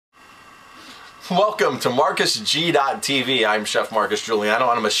Welcome to MarcusG.tv. I'm Chef Marcus Guiliano,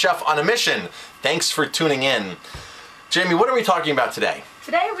 and I'm a chef on a mission. Thanks for tuning in. Jamie, what are we talking about today?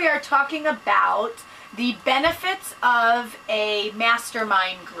 Today we are talking about the benefits of a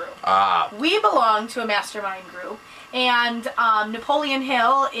mastermind group. We belong to a mastermind group, and Napoleon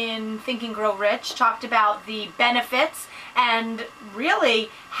Hill in Think and Grow Rich talked about the benefits and really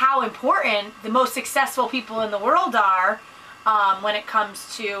how important the most successful people in the world are when it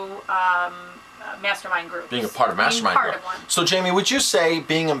comes to mastermind groups. Being a part of mastermind group. Of one. So Jamie, would you say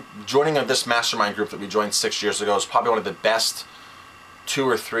joining this mastermind group that we joined 6 years ago is probably one of the best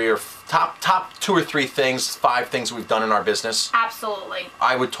top two or three things, 5 things we've done in our business? Absolutely.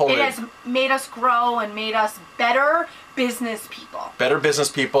 I would totally. It has made us grow and made us better business people. Better business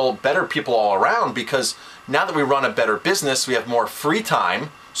people, better people all around, because now that we run a better business, we have more free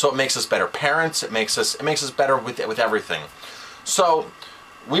time, so it makes us better parents, it makes us better with everything. So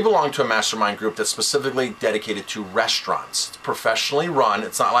we belong to a mastermind group that's specifically dedicated to restaurants. It's professionally run.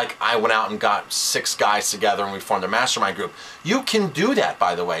 It's not like I went out and got 6 guys together and we formed a mastermind group. You can do that,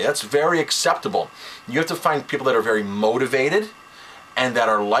 by the way. That's very acceptable. You have to find people that are very motivated and that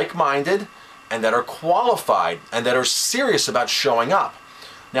are like-minded and that are qualified and that are serious about showing up.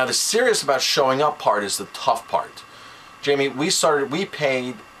 Now, the serious about showing up part is the tough part. Jamie, we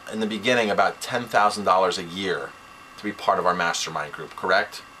paid in the beginning about $10,000 a year to be part of our mastermind group,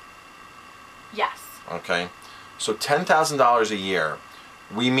 correct? Yes. Okay. So $10,000 a year.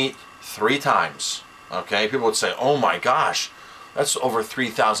 We meet 3 times. Okay. People would say, "Oh my gosh, that's over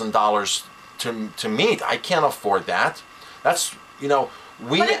 $3,000 to meet. I can't afford that." That's,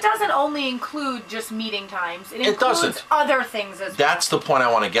 But it doesn't only include just meeting times. It includes doesn't. other things as well. That's the point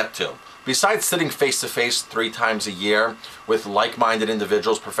I want to get to. Besides sitting face-to-face 3 times a year with like-minded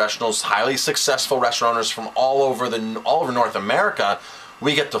individuals, professionals, highly successful restaurateurs from all over North America,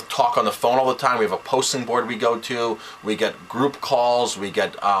 we get to talk on the phone all the time. We have a posting board we go to. We get group calls. We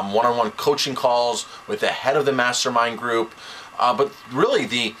get one-on-one coaching calls with the head of the mastermind group. But really,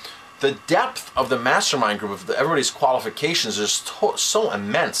 the depth of the mastermind group, of everybody's qualifications, is so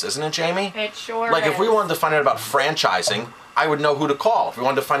immense, isn't it, Jamie? It sure is. Like, if we wanted to find out about franchising, I would know who to call. If we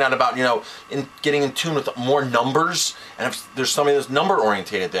wanted to find out about, getting in tune with more numbers, and if there's somebody that's number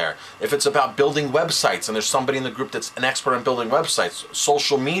orientated there. If it's about building websites, and there's somebody in the group that's an expert on building websites,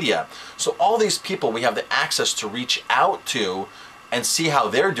 social media. So all these people, we have the access to reach out to and see how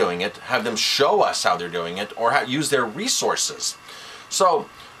they're doing it, have them show us how they're doing it, or use their resources. So,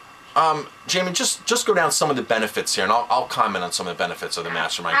 Jamie, just go down some of the benefits here, and I'll comment on some of the benefits of the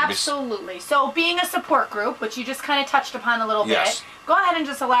mastermind group. Absolutely. So being a support group, which you just kind of touched upon a little bit, go ahead and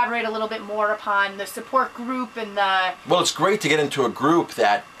just elaborate a little bit more upon the support group and the... Well, it's great to get into a group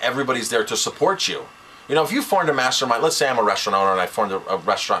that everybody's there to support you. If you formed a mastermind, let's say I'm a restaurant owner and I formed a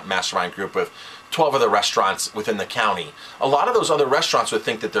restaurant mastermind group with 12 other restaurants within the county. A lot of those other restaurants would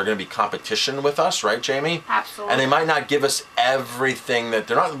think that they're going to be competition with us, right, Jamie? Absolutely. And they might not give us everything, that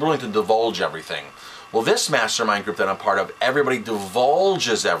they're not willing to divulge everything. Well, this mastermind group that I'm part of, everybody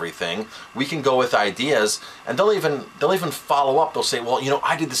divulges everything. We can go with ideas, and they'll even follow up. They'll say, "Well,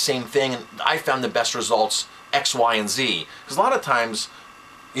 I did the same thing, and I found the best results X, Y, and Z." Because a lot of times,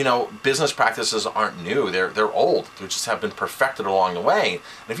 business practices aren't new. They're old. They just have been perfected along the way.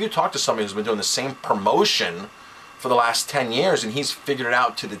 And if you talk to somebody who's been doing the same promotion for the last 10 years and he's figured it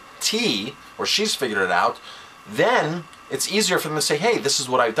out to the T, or she's figured it out, then it's easier for them to say, "Hey, this is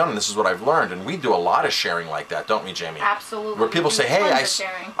what I've done and this is what I've learned." And we do a lot of sharing like that, don't we, Jamie? Absolutely. Where people say, "Hey,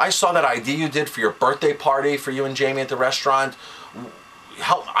 I saw that idea you did for your birthday party for you and Jamie at the restaurant.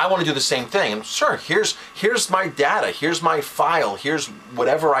 I want to do the same thing." And sure, here's my data, here's my file, here's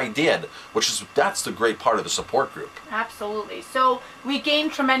whatever I did, that's the great part of the support group. Absolutely. So we gain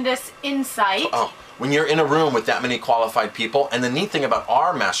tremendous insight. Oh, when you're in a room with that many qualified people, and the neat thing about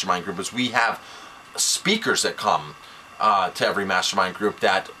our mastermind group is we have speakers that come to every mastermind group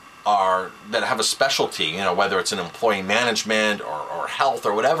that have a specialty, whether it's in employee management or health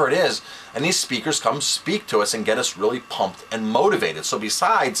or whatever it is, and these speakers come speak to us and get us really pumped and motivated. So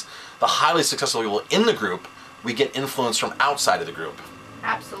besides the highly successful people in the group, we get influence from outside of the group.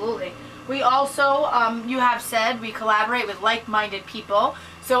 Absolutely. We also, you have said, we collaborate with like-minded people.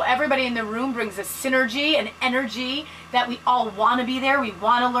 So everybody in the room brings a synergy and energy that we all want to be there. We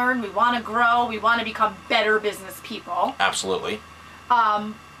want to learn, we want to grow, we want to become better business people. Absolutely.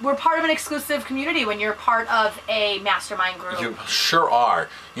 We're part of an exclusive community when you're part of a mastermind group. You sure are.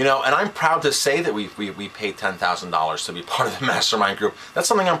 And I'm proud to say that we paid $10,000 to be part of the mastermind group. That's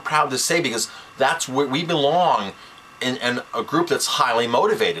something I'm proud to say, because that's where we belong in a group that's highly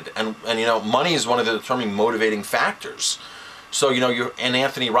motivated. And money is one of the determining motivating factors. So, you know, and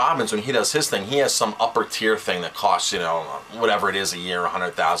Anthony Robbins, when he does his thing, he has some upper tier thing that costs, you know, whatever it is a year,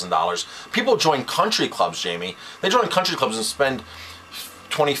 $100,000. People join country clubs, Jamie. They join country clubs and spend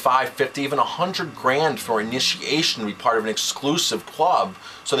 25, 50, even 100 grand for initiation to be part of an exclusive club,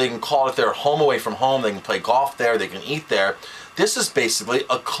 so they can call it their home away from home. They can play golf there, they can eat there. This is basically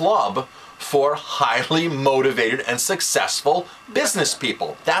a club for highly motivated and successful business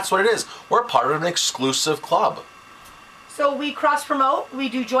people. That's what it is. We're part of an exclusive club. So we cross-promote, we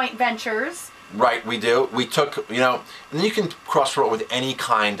do joint ventures. Right, we do. We took, you know, and you can cross-promote with any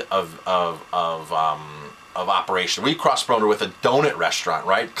kind of operation. We cross-promoted with a donut restaurant,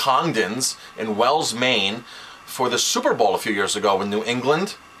 right? Congdon's in Wells, Maine, for the Super Bowl a few years ago when New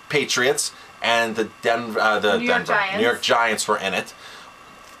England Patriots and the New York Giants were in it.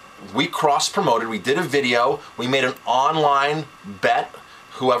 We cross-promoted. We did a video. We made an online bet.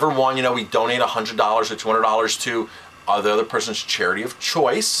 Whoever won, you know, we donate $100 or $200 to the other person's charity of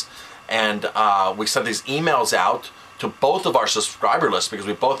choice. And we sent these emails out to both of our subscriber lists, because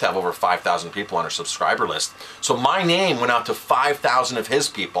we both have over 5,000 people on our subscriber list. So my name went out to 5,000 of his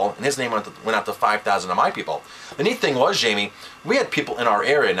people, and his name went out to 5,000 of my people. The neat thing was, Jamie, we had people in our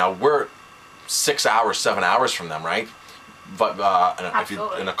area. Now, we're 6 hours, 7 hours from them, right? But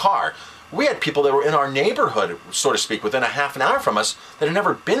in a car. We had people that were in our neighborhood, so to speak, within a half an hour from us, that had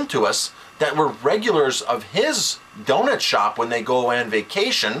never been to us, that were regulars of his donut shop when they go away on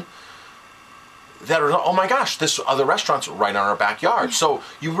vacation, that are, oh my gosh, this other restaurant's right on our backyard. So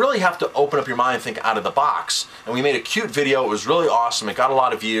you really have to open up your mind and think out of the box. And we made a cute video. It was really awesome. It got a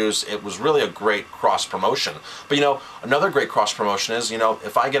lot of views. It was really a great cross promotion. But you know, another great cross promotion is, you know,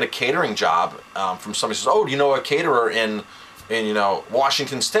 if I get a catering job from somebody who says, oh, do you know a caterer in you know,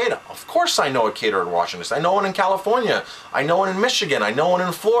 Washington State? Of course I know a caterer in Washington State. I know one in California. I know one in Michigan. I know one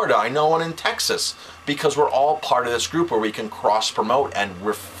in Florida. I know one in Texas. Because we're all part of this group where we can cross promote and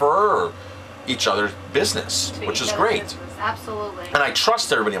refer each other's business, which is great. Absolutely. And I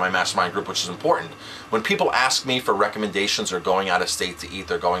trust everybody in my mastermind group, which is important. When people ask me for recommendations or going out of state to eat,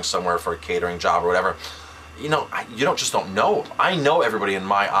 they're going somewhere for a catering job or whatever, you know, you don't know. I know everybody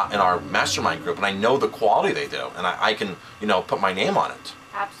in our mastermind group, and I know the quality they do, and I can, you know, put my name on it.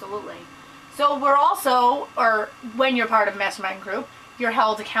 Absolutely. So we're also, or when you're part of a mastermind group, you're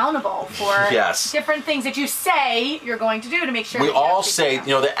held accountable for yes. different things that you say you're going to do to make sure. We all say, you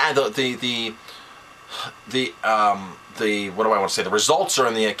know, what do I want to say? The results are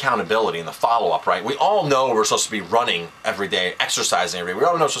in the accountability and the follow-up, right? We all know we're supposed to be running every day, exercising every day. We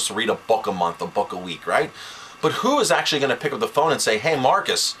all know we're supposed to read a book a month, a book a week, right? But who is actually going to pick up the phone and say, hey,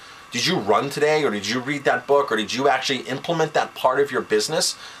 Marcus, did you run today, or did you read that book, or did you actually implement that part of your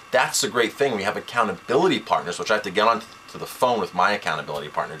business? That's the great thing. We have accountability partners, which I have to get on to the phone with my accountability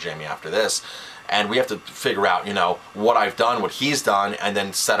partner, Jamie, after this. And we have to figure out, you know, what I've done, what he's done, and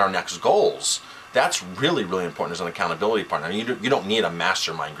then set our next goals. That's really, really important as an accountability partner. I mean, you don't need a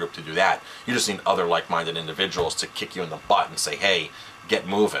mastermind group to do that. You just need other like-minded individuals to kick you in the butt and say, hey, get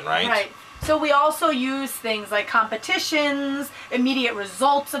moving, right? Right. So we also use things like competitions, immediate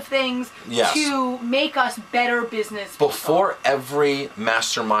results of things, yes, to make us better business people. Before every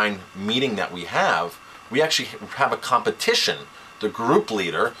mastermind meeting that we actually have a competition. The group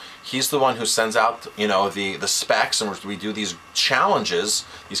leader, he's the one who sends out, you know, the specs, and we do these challenges,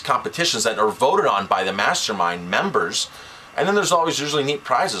 these competitions that are voted on by the mastermind members. And then there's always usually neat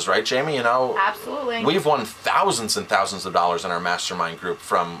prizes, right, Jamie? You know, absolutely. We've won thousands and thousands of dollars in our mastermind group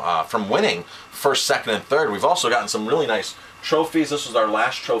from winning first, second, and third. We've also gotten some really nice trophies. This was our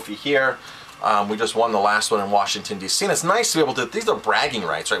last trophy here. We just won the last one in Washington, D.C. And it's nice to be able to, these are bragging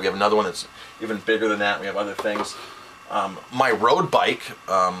rights, right? We have another one that's even bigger than that. We have other things. My road bike,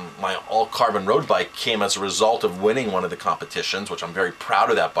 my all-carbon road bike, came as a result of winning one of the competitions, which I'm very proud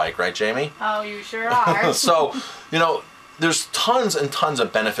of that bike, right, Jamie? Oh, you sure are. So, you know, there's tons and tons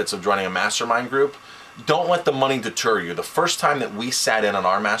of benefits of joining a mastermind group. Don't let the money deter you. The first time that we sat in on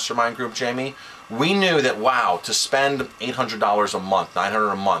our mastermind group, Jamie, we knew that, wow, to spend $800 a month,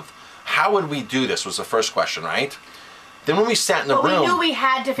 $900 a month, how would we do this was the first question, right? Then when we sat in the room... we knew we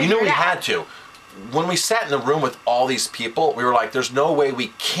had to figure it out. We knew we had to. When we sat in the room with all these people, we were like, there's no way we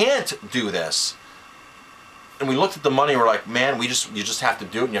can't do this. And we looked at the money and we're like, man, you just have to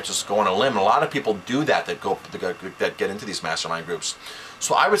do it, and you have to just go on a limb. And a lot of people do that get into these mastermind groups.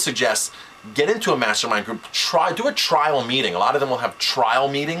 So I would suggest get into a mastermind group, do a trial meeting. A lot of them will have trial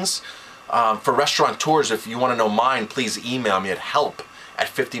meetings. For restaurateurs, if you want to know mine, please email me at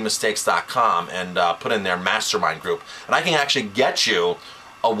help@50mistakes.com and put in their mastermind group. And I can actually get you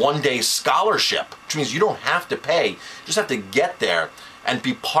a one-day scholarship, which means you don't have to pay. You just have to get there and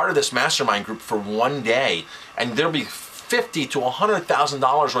be part of this mastermind group for one day. And there'll be $50,000 to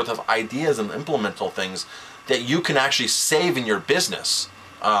 $100,000 worth of ideas and implemental things that you can actually save in your business.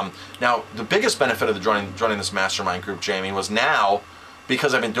 Now, the biggest benefit of joining this mastermind group, Jamie, was now,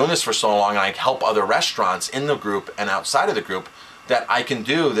 because I've been doing this for so long and I help other restaurants in the group and outside of the group, that I can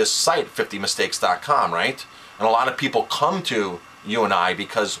do this site, 50mistakes.com, right? And a lot of people come to you and I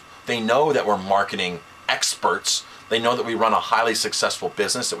because they know that we're marketing experts. They know that we run a highly successful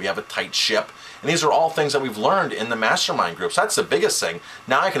business, that we have a tight ship. And these are all things that we've learned in the mastermind groups. That's the biggest thing.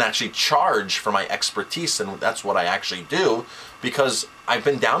 Now I can actually charge for my expertise, and that's what I actually do, because I've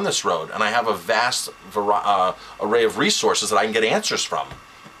been down this road and I have a vast array of resources that I can get answers from.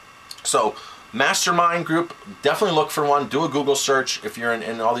 So mastermind group, definitely look for one. Do a Google search if you're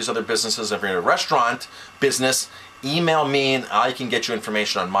in all these other businesses. If you're in a restaurant business, email me and I can get you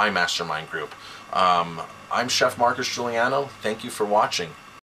information on my mastermind group. I'm Chef Marcus Guiliano. Thank you for watching.